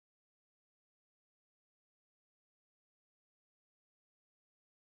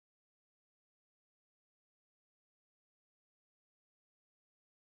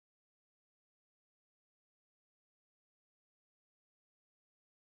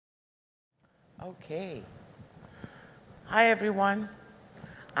Okay. Hi, everyone.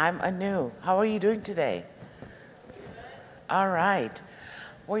 I'm Anu. How are you doing today? All right.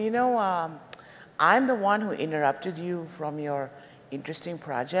 Well, I'm the one who interrupted you from your interesting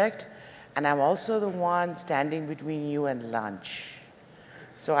project, and I'm also the one standing between you and lunch.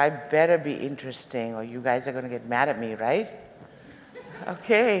 So I better be interesting, or you guys are going to get mad at me, right?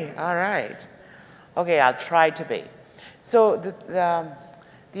 Okay, all right. Okay, I'll try to be. So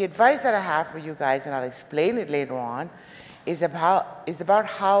the advice that I have for you guys, and I'll explain it later on, is about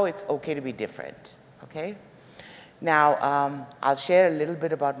how it's okay to be different, okay? Now, I'll share a little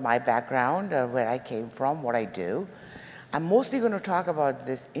bit about my background, where I came from, what I do. I'm mostly going to talk about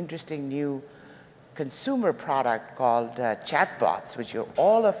this interesting new consumer product called chatbots, which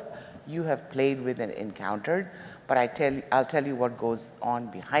all of you have played with and encountered, but I'll tell you what goes on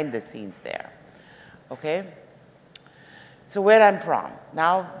behind the scenes there, okay? So where I'm from.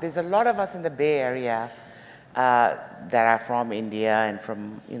 Now, there's a lot of us in the Bay Area that are from India and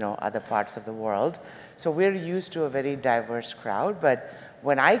from other parts of the world. So we're used to a very diverse crowd, but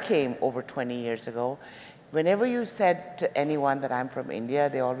when I came over 20 years ago, whenever you said to anyone that I'm from India,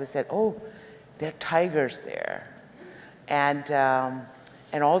 they always said, oh, there are tigers there. And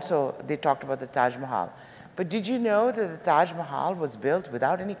also, they talked about the Taj Mahal. But did you know that the Taj Mahal was built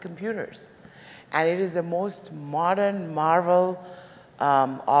without any computers? And it is the most modern marvel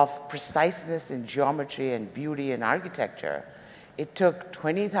of preciseness in geometry and beauty and architecture. It took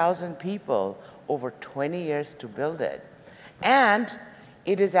 20,000 people over 20 years to build it. And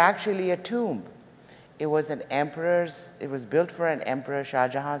it is actually a tomb. It was it was built for an emperor, Shah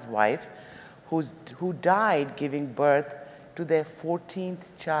Jahan's wife, who died giving birth to their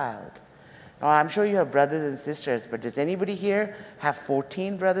 14th child. Now, I'm sure you have brothers and sisters, but does anybody here have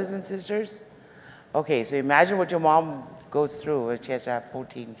 14 brothers and sisters? Okay, so imagine what your mom goes through when she has to have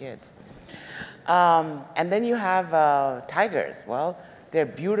 14 kids. And then you have tigers. Well, they're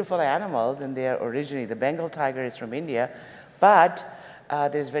beautiful animals, and they're originally, the Bengal tiger is from India, but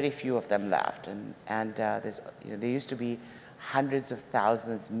there's very few of them left. And there used to be hundreds of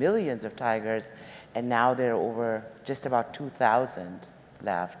thousands, millions of tigers, and now there are over just about 2,000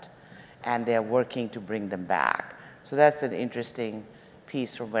 left, and they're working to bring them back. So that's an interesting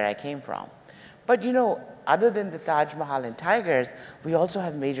piece from where I came from. But other than the Taj Mahal and tigers, we also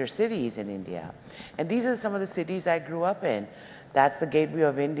have major cities in India. And these are some of the cities I grew up in. That's the Gateway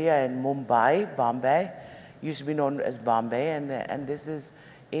of India in Mumbai, Bombay. Used to be known as Bombay, and this is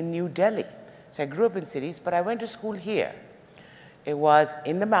in New Delhi. So I grew up in cities, but I went to school here. It was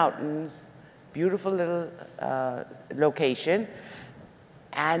in the mountains, beautiful little location,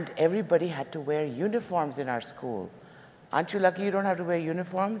 and everybody had to wear uniforms in our school. Aren't you lucky you don't have to wear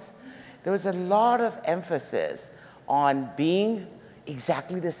uniforms? There was a lot of emphasis on being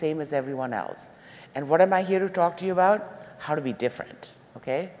exactly the same as everyone else. And what am I here to talk to you about? How to be different,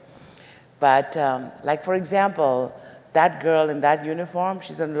 okay? But like, for example, that girl in that uniform,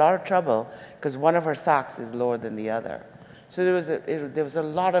 she's in a lot of trouble because one of her socks is lower than the other. So there was a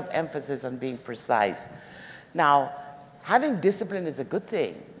lot of emphasis on being precise. Now, having discipline is a good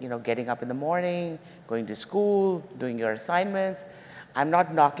thing. Getting up in the morning, going to school, doing your assignments. I'm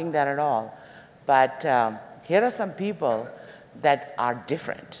not knocking that at all. But here are some people that are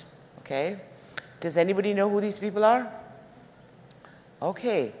different, okay? Does anybody know who these people are?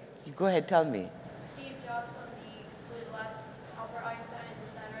 Okay, you go ahead, tell me. Steve Jobs on the complete left, Albert Einstein in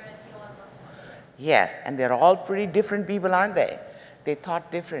the center, and Elon Musk. Yes, and they're all pretty different people, aren't they? They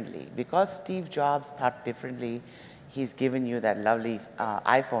thought differently. Because Steve Jobs thought differently, he's given you that lovely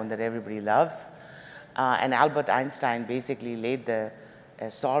iPhone that everybody loves. And Albert Einstein basically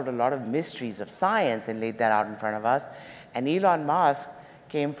solved a lot of mysteries of science and laid that out in front of us. And Elon Musk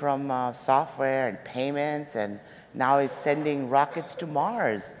came from software and payments, and now is sending rockets to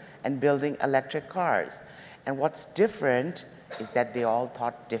Mars and building electric cars. And what's different is that they all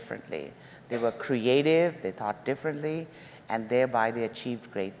thought differently. They were creative, they thought differently, and thereby they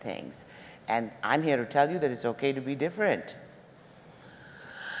achieved great things. And I'm here to tell you that it's okay to be different.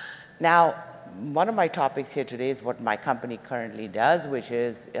 Now, one of my topics here today is what my company currently does, which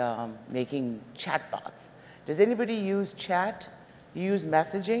is making chatbots. Does anybody use chat? Do you use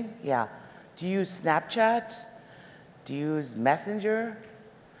messaging? Yeah. Do you use Snapchat? Do you use Messenger?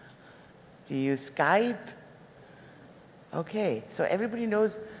 Do you use Skype? Okay, so everybody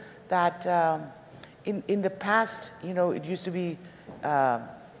knows that in the past, it used to be,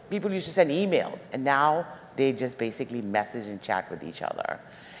 people used to send emails, and now they just basically message and chat with each other.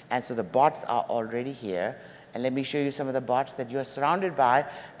 And so the bots are already here. And let me show you some of the bots that you're surrounded by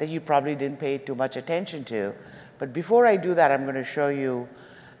that you probably didn't pay too much attention to. But before I do that, I'm going to show you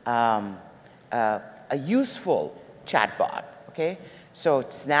a useful chatbot, okay? So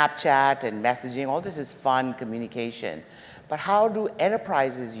Snapchat and messaging, all this is fun communication. But how do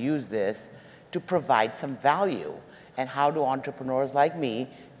enterprises use this to provide some value? And how do entrepreneurs like me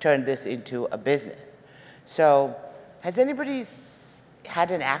turn this into a business? So has anybody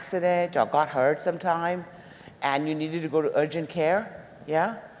had an accident or got hurt sometime and you needed to go to urgent care?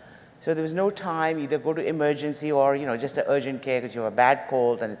 Yeah? So there was no time, either go to emergency or just an urgent care because you have a bad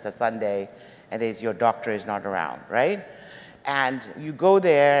cold and it's a Sunday and your doctor is not around, right? And you go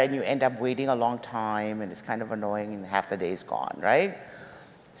there and you end up waiting a long time and it's kind of annoying and half the day is gone, right?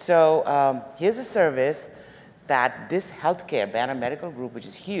 So here's a service that this healthcare, Banner Medical Group, which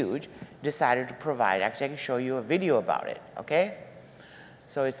is huge, decided to provide. Actually, I can show you a video about it, okay?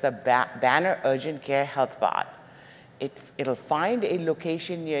 So it's the Banner Urgent Care Health Bot. It'll find a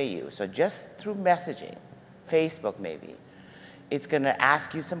location near you. So just through messaging, Facebook maybe, it's going to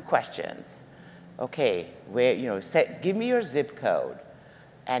ask you some questions. Okay, give me your zip code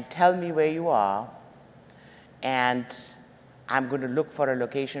and tell me where you are, and I'm going to look for a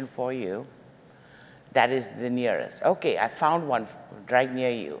location for you that is the nearest. Okay, I found one right near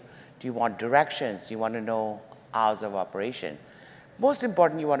you. Do you want directions? Do you want to know hours of operation? Most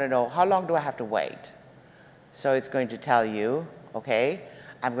important, you want to know how long do I have to wait? So it's going to tell you, okay,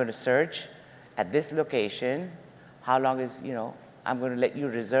 I'm going to search at this location. How long is, I'm going to let you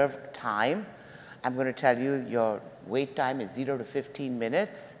reserve time. I'm going to tell you your wait time is 0 to 15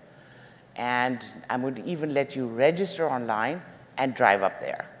 minutes. And I'm going to even let you register online and drive up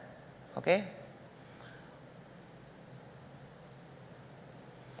there, okay?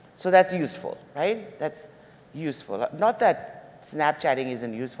 So that's useful, right? That's useful. Not that Snapchatting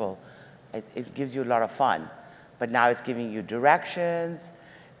isn't useful. It gives you a lot of fun. But now it's giving you directions.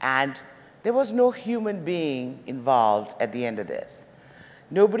 And there was no human being involved at the end of this.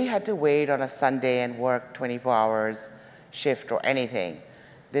 Nobody had to wait on a Sunday and work 24 hours shift or anything.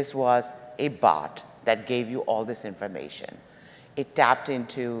 This was a bot that gave you all this information. It tapped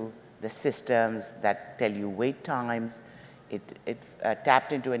into the systems that tell you wait times. It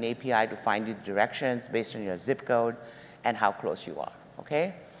tapped into an API to find you the directions based on your zip code and how close you are,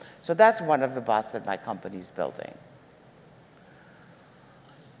 okay? So that's one of the bots that my company is building.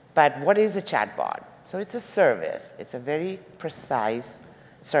 But what is a chatbot? So it's a service. It's a very precise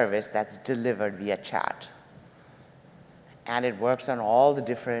service that's delivered via chat. And it works on all the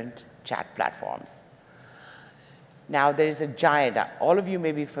different chat platforms. Now, there is a giant app. All of you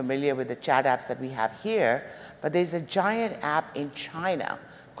may be familiar with the chat apps that we have here, but there's a giant app in China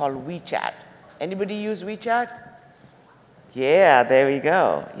called WeChat. Anybody use WeChat? Yeah, there we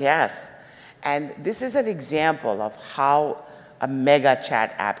go. Yes. And this is an example of how a mega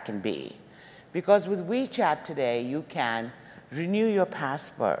chat app can be. Because with WeChat today, you can renew your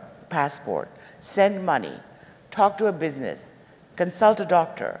passport, send money, talk to a business, consult a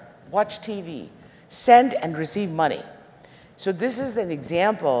doctor, watch TV, send and receive money. So this is an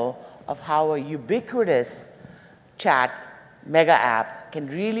example of how a ubiquitous chat mega app can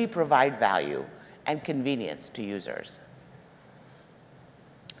really provide value and convenience to users.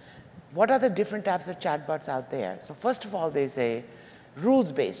 What are the different types of chatbots out there? So first of all, there's a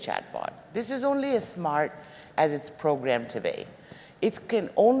rules-based chatbot. This is only as smart as it's programmed to be. It can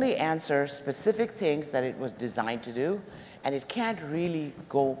only answer specific things that it was designed to do, and it can't really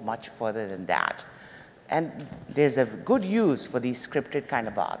go much further than that. And there's a good use for these scripted kind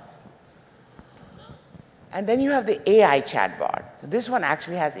of bots. And then you have the AI chatbot. This one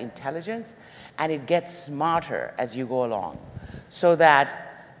actually has intelligence, and it gets smarter as you go along, so that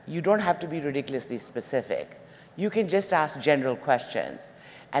you don't have to be ridiculously specific. You can just ask general questions,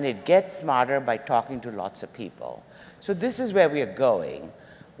 and it gets smarter by talking to lots of people. So this is where we are going,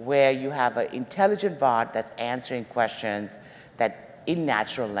 where you have an intelligent bot that's answering questions that in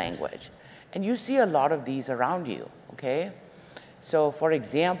natural language. And you see a lot of these around you, okay? So for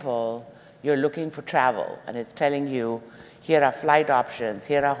example, you're looking for travel, and it's telling you, here are flight options,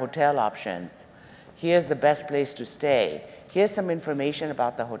 here are hotel options, here's the best place to stay, here's some information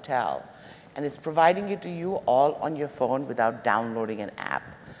about the hotel. And it's providing it to you all on your phone without downloading an app.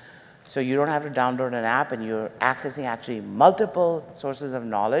 So you don't have to download an app, and you're accessing actually multiple sources of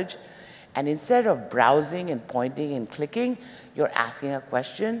knowledge. And instead of browsing and pointing and clicking, you're asking a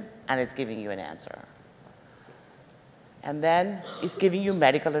question, and it's giving you an answer. And then it's giving you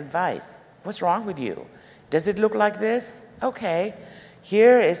medical advice. What's wrong with you? Does it look like this? Okay,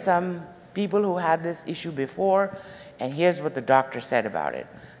 here is some people who had this issue before, and here's what the doctor said about it.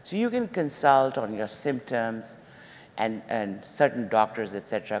 So you can consult on your symptoms, and certain doctors, et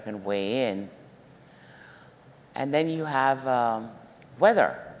cetera, can weigh in. And then you have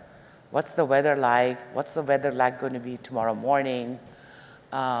weather. What's the weather like? What's the weather like going to be tomorrow morning?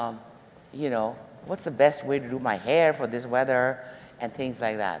 You know, what's the best way to do my hair for this weather? And things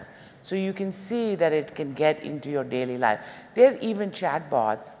like that. So you can see that it can get into your daily life. There are even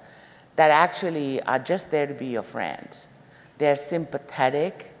chatbots that actually are just there to be your friend. They're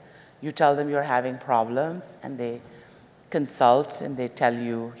sympathetic. You tell them you're having problems, and they consult, and they tell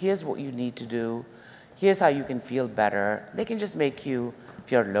you, here's what you need to do. Here's how you can feel better. They can just make you,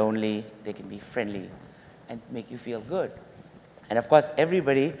 if you're lonely, they can be friendly and make you feel good. And of course,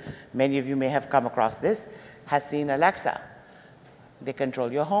 everybody, many of you may have come across this, has seen Alexa. They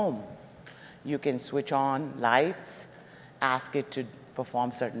control your home. You can switch on lights, ask it to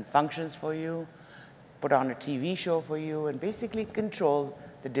perform certain functions for you, put on a TV show for you, and basically control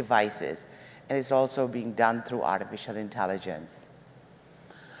the devices. And it's also being done through artificial intelligence.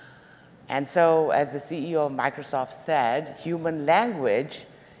 And so, as the CEO of Microsoft said, human language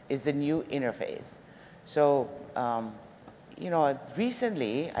is the new interface. So, you know,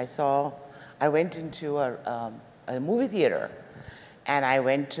 recently I went into a movie theater, and I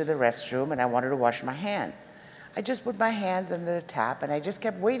went to the restroom, and I wanted to wash my hands. I just put my hands under the tap, and I just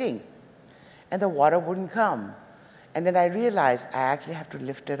kept waiting, and the water wouldn't come. And then I realized I actually have to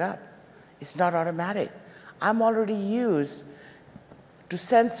lift it up. It's not automatic. I'm already used to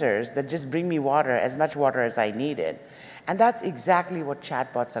sensors that just bring me water, as much water as I needed. And that's exactly what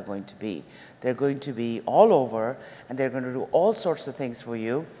chatbots are going to be. They're going to be all over, and they're going to do all sorts of things for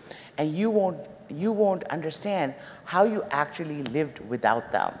you, and you won't understand how you actually lived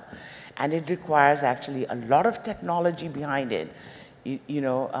without them. And it requires actually a lot of technology behind it,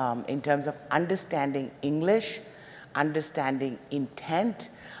 in terms of understanding English, understanding intent,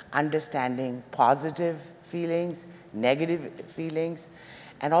 understanding positive feelings, negative feelings,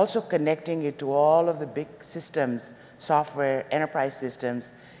 and also connecting it to all of the big systems, software, enterprise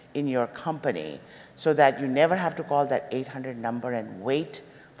systems in your company, so that you never have to call that 800 number and wait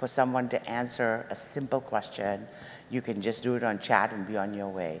for someone to answer a simple question. You can just do it on chat and be on your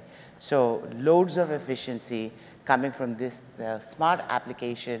way. So loads of efficiency coming from this smart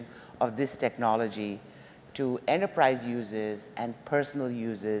application of this technology to enterprise users and personal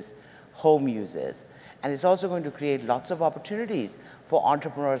users, home users. And it's also going to create lots of opportunities for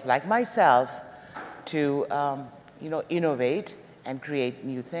entrepreneurs like myself to innovate and create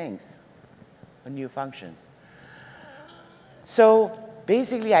new things, or new functions. So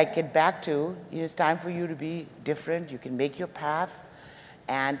basically, I get back to, it's time for you to be different. You can make your path.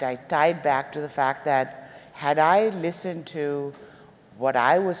 And I tied back to the fact that had I listened to what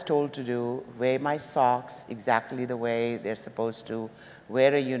I was told to do, wear my socks exactly the way they're supposed to,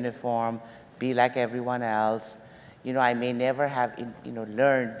 wear a uniform, be like everyone else, I may never have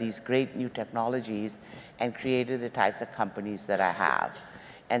learned these great new technologies and created the types of companies that I have.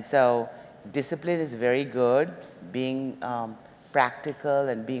 And so discipline is very good. Being practical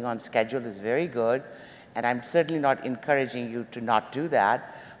and being on schedule is very good. And I'm certainly not encouraging you to not do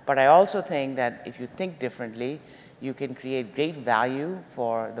that. But I also think that if you think differently, you can create great value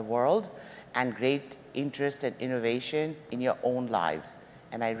for the world and great interest and innovation in your own lives.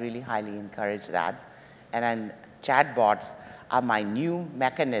 And I really highly encourage that. And then chatbots are my new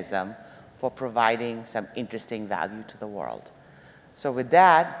mechanism for providing some interesting value to the world. So with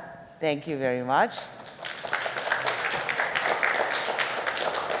that, thank you very much.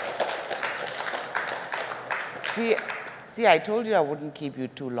 See, I told you I wouldn't keep you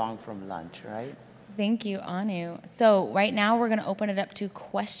too long from lunch, right? Thank you, Anu. So right now we're going to open it up to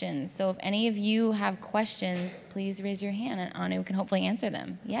questions. So if any of you have questions, please raise your hand and Anu can hopefully answer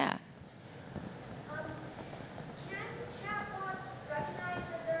them. Yeah. Can chatbots recognize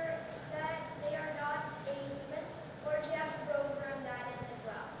that they are not a human, or do you have to program that in as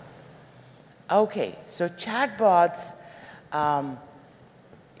well? Okay, so chatbots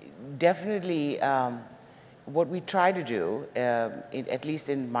definitely. What we try to do, at least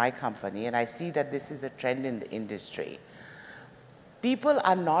in my company, and I see that this is a trend in the industry, people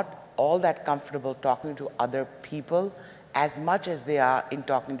are not all that comfortable talking to other people as much as they are in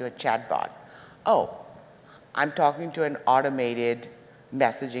talking to a chatbot. Oh, I'm talking to an automated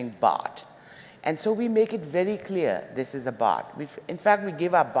messaging bot. And so we make it very clear this is a bot. In fact, we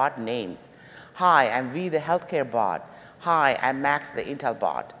give our bot names. Hi, I'm V, the healthcare bot. Hi, I'm Max, the Intel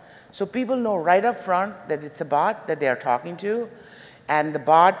bot. So people know right up front that it's a bot that they are talking to, and the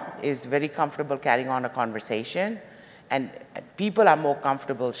bot is very comfortable carrying on a conversation, and people are more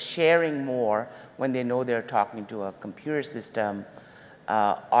comfortable sharing more when they know they're talking to a computer system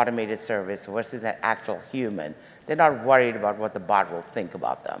automated service versus an actual human. They're not worried about what the bot will think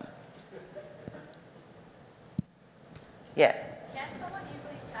about them. Yes? Can someone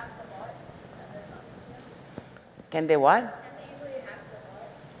easily tap the bot? Can they what? Can they easily hack the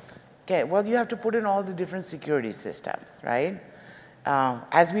bot? Okay, well, you have to put in all the different security systems, right?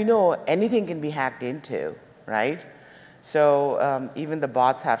 As we know, anything can be hacked into, right? So even the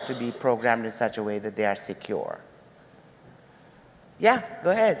bots have to be programmed in such a way that they are secure. Yeah, go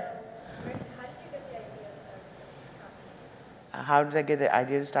ahead. How did you get the idea to start this company? How did I get the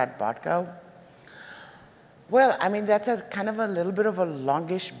idea to start Broadcom? Well, I mean, that's a kind of a little bit of a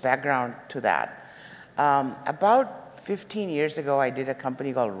longish background to that. About 15 years ago, I did a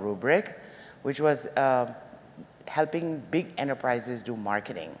company called Rubrik, which was helping big enterprises do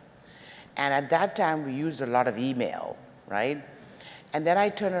marketing. And at that time, we used a lot of email, right? And then I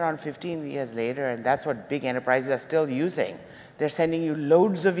turned around 15 years later, and that's what big enterprises are still using. They're sending you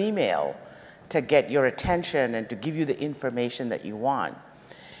loads of email to get your attention and to give you the information that you want.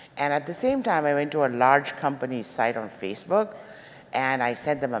 And at the same time, I went to a large company's site on Facebook, and I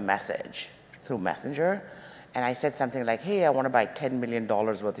sent them a message through Messenger. And I said something like, hey, I want to buy $10 million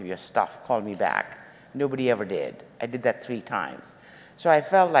worth of your stuff. Call me back. Nobody ever did. I did that 3 times. So I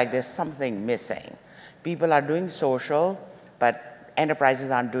felt like there's something missing. People are doing social, but enterprises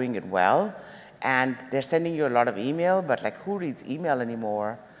aren't doing it well. And they're sending you a lot of email, but like, who reads email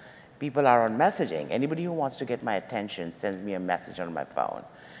anymore? People are on messaging. Anybody who wants to get my attention sends me a message on my phone.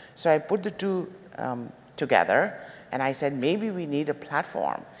 So I put the two together, and I said, maybe we need a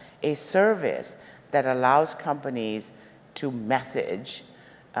platform, a service that allows companies to message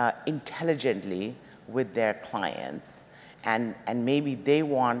intelligently with their clients. And maybe they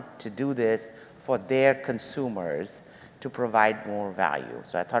want to do this for their consumers to provide more value.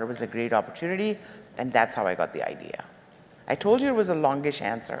 So I thought it was a great opportunity, and that's how I got the idea. I told you it was a longish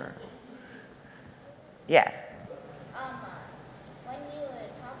answer. Yes? When you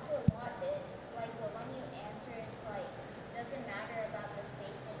talk to a bot, when you answer, it's like, does it matter about the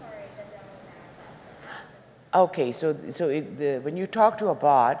spacing, or it doesn't really matter about Okay, so when you talk to a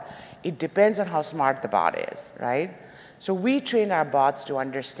bot, it depends on how smart the bot is, right? So we train our bots to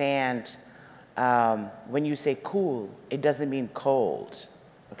understand when you say cool, it doesn't mean cold,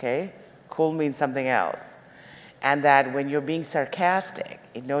 okay? Cool means something else. And that when you're being sarcastic,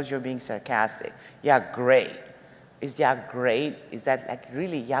 it knows you're being sarcastic. Yeah, great. Is yeah, great? Is that like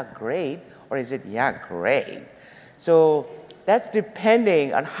really yeah, great? Or is it yeah, great? So that's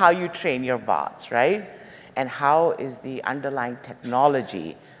depending on how you train your bots, right? And how is the underlying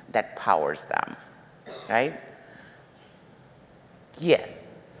technology that powers them, right? Yes.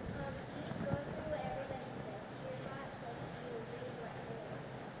 Do you go through what everybody says to your bots? Like, do you read what everyone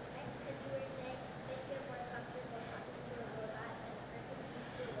text? Because you were saying they feel more comfortable talking to a robot than a person who's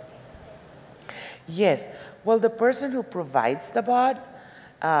still looking at this. Yes. Well, the person who provides the bot,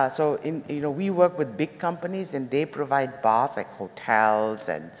 we work with big companies, and they provide bots like hotels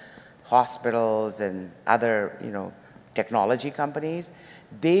and hospitals and other, technology companies.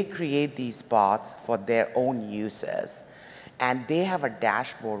 They create these bots for their own uses. And they have a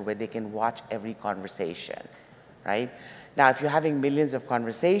dashboard where they can watch every conversation, right? Now, if you're having millions of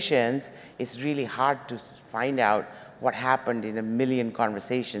conversations, it's really hard to find out what happened in 1 million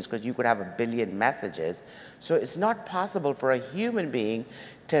conversations, because you could have 1 billion messages. So it's not possible for a human being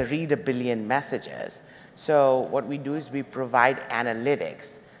to read 1 billion messages. So what we do is we provide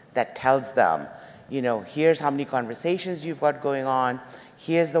analytics that tells them, here's how many conversations you've got going on,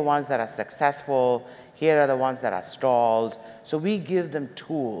 here's the ones that are successful, here are the ones that are stalled. So we give them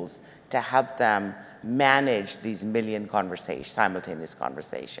tools to help them manage these 1 million simultaneous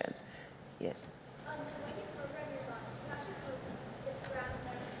conversations. Yes? So when you program your bots, do you have to program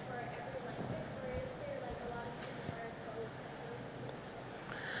them for every language, or is there like a lot of similar code that goes into it?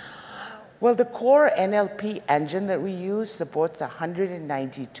 Well, the core NLP engine that we use supports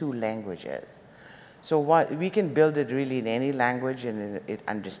 192 languages. So we can build it really in any language, and it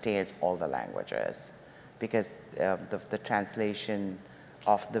understands all the languages, because the translation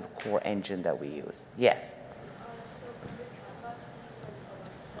of the core engine that we use. Yes? So could your chatbots use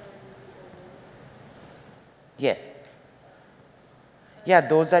Alexa or Google? Yes. Yeah,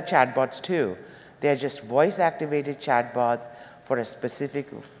 those are chatbots too. They're just voice-activated chatbots for a specific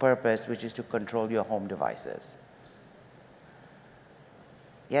purpose, which is to control your home devices.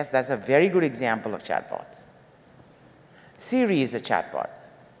 Yes, that's a very good example of chatbots. Siri is a chatbot.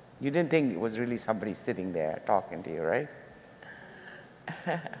 You didn't think it was really somebody sitting there talking to you, right?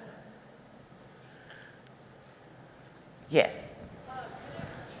 Yes.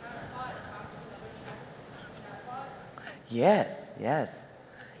 Yes, yes.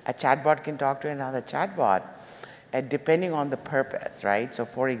 A chatbot can talk to another chatbot, depending on the purpose, right? So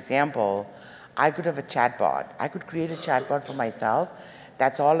for example, I could have a chatbot. I could create a chatbot for myself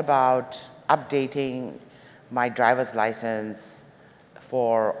that's all about updating my driver's license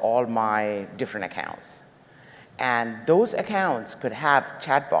for all my different accounts. And those accounts could have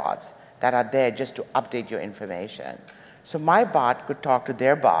chatbots that are there just to update your information. So my bot could talk to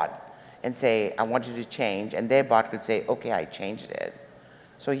their bot and say, I want you to change, and their bot could say, okay, I changed it.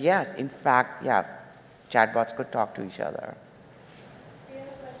 So yes, in fact, yeah, chatbots could talk to each other. We have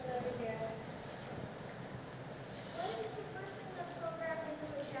a question over here. What is the first thing that's programmed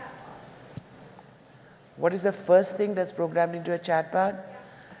into a chatbot? What is the first thing that's programmed into a chatbot?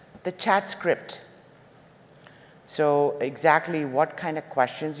 The chat script. So exactly what kind of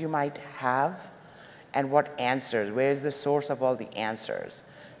questions you might have and what answers, where is the source of all the answers.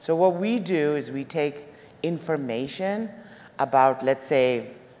 So what we do is we take information about, let's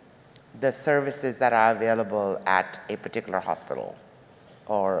say, the services that are available at a particular hospital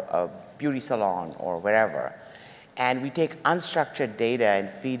or a beauty salon or wherever. And we take unstructured data and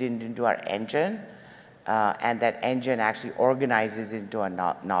feed it into our engine, and that engine actually organizes into a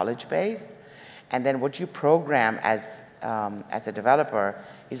knowledge base. And then what you program as a developer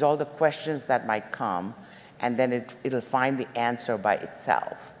is all the questions that might come, and then it'll find the answer by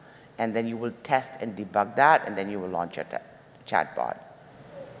itself. And then you will test and debug that, and then you will launch a chatbot.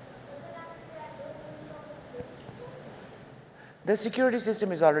 The security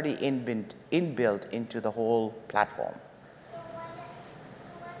system is already inbuilt into the whole platform. So when the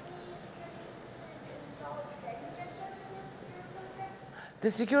security system is installed, then you get started with your program? The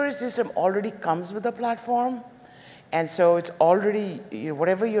security system already comes with the platform, and so it's already,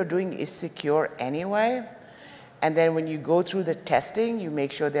 whatever you're doing is secure anyway. And then when you go through the testing, you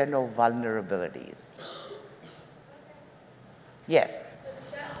make sure there are no vulnerabilities. Yes? So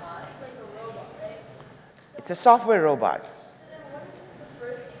the chatbot is like a robot, right? It's a software robot. So then wouldn't the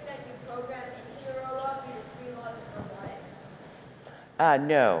first thing that you program into your robot be the 3 laws of robotics?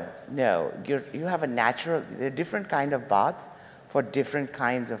 No. You have a natural, there are different kind of bots for different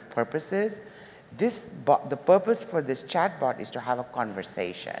kinds of purposes. The purpose for this chatbot is to have a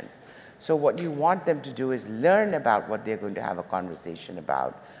conversation. So what you want them to do is learn about what they're going to have a conversation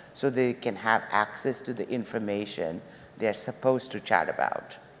about, so they can have access to the information they're supposed to chat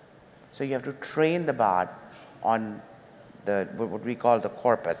about. So you have to train the bot on what we call the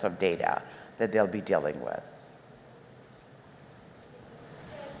corpus of data that they'll be dealing with.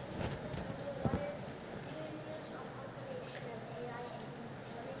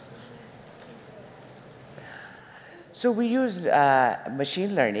 So we use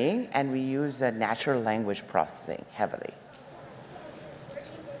machine learning, and we use natural language processing heavily.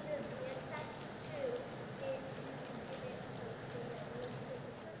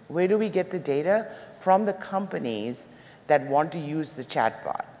 Where do we get the data? From the companies that want to use the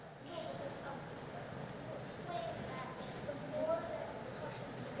chatbot.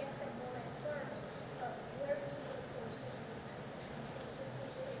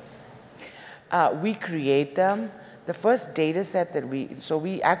 We create them. The first data set that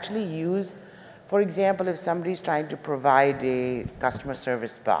we actually use, for example, if somebody's trying to provide a customer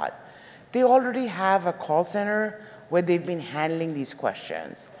service bot, they already have a call center where they've been handling these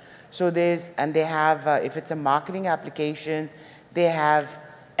questions. So they have, if it's a marketing application, they have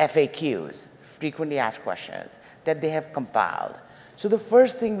FAQs, frequently asked questions, that they have compiled. So the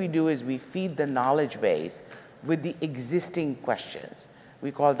first thing we do is we feed the knowledge base with the existing questions.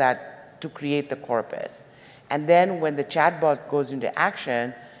 We call that to create the corpus. And then when the chatbot goes into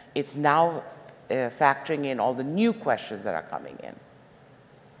action, it's now factoring in all the new questions that are coming in.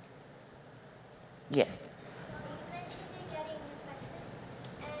 Yes? You mentioned it getting new questions,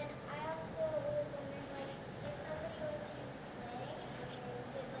 and I also was wondering, if somebody was to use slang and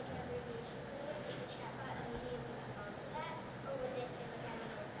did an abbreviation for it, would the chatbot immediately respond to that, or would they say, I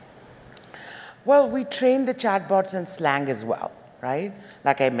don't know what that means? Well, we train the chatbots in slang as well, right?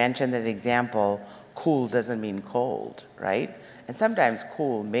 Like I mentioned in an example, cool doesn't mean cold, right? And sometimes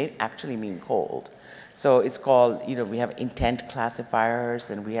cool may actually mean cold. So it's called, we have intent classifiers,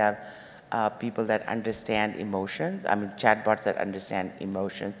 and we have people that understand emotions, chatbots that understand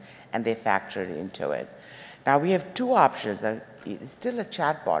emotions, and they factor it into it. Now we have two options. It's still a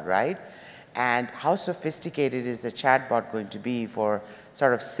chatbot, right? And how sophisticated is the chatbot going to be for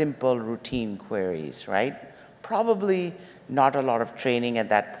sort of simple routine queries, right? Probably not a lot of training at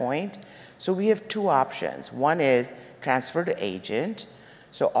that point. So we have two options. One is transfer to agent.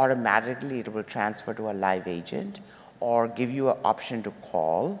 So automatically it will transfer to a live agent, or give you an option to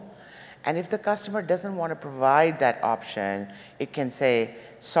call. And if the customer doesn't want to provide that option, it can say,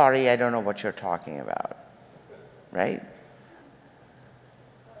 sorry, I don't know what you're talking about, right?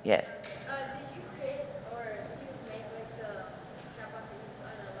 Yes? Did you create or did you make the chatbots that you saw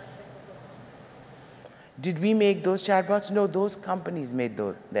in the website before? Did we make those chatbots? No, those companies made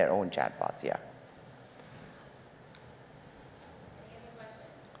their own chatbots, yeah.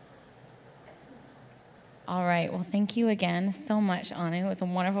 All right. Well, thank you again so much, Anu. It was a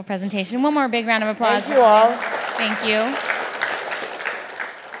wonderful presentation. One more big round of applause. Thank you all. Thank you.